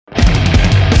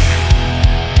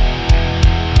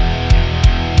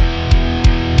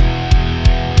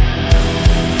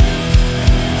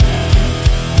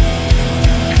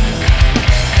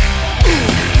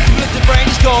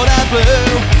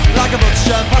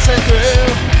passing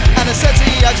through, and I set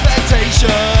the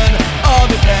expectation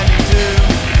of impending doom.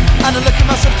 And I look at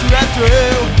myself through and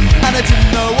through, and I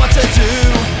didn't know what to do,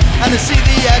 and I see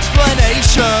the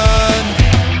explanation.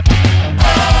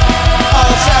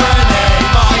 Oh, Sarah.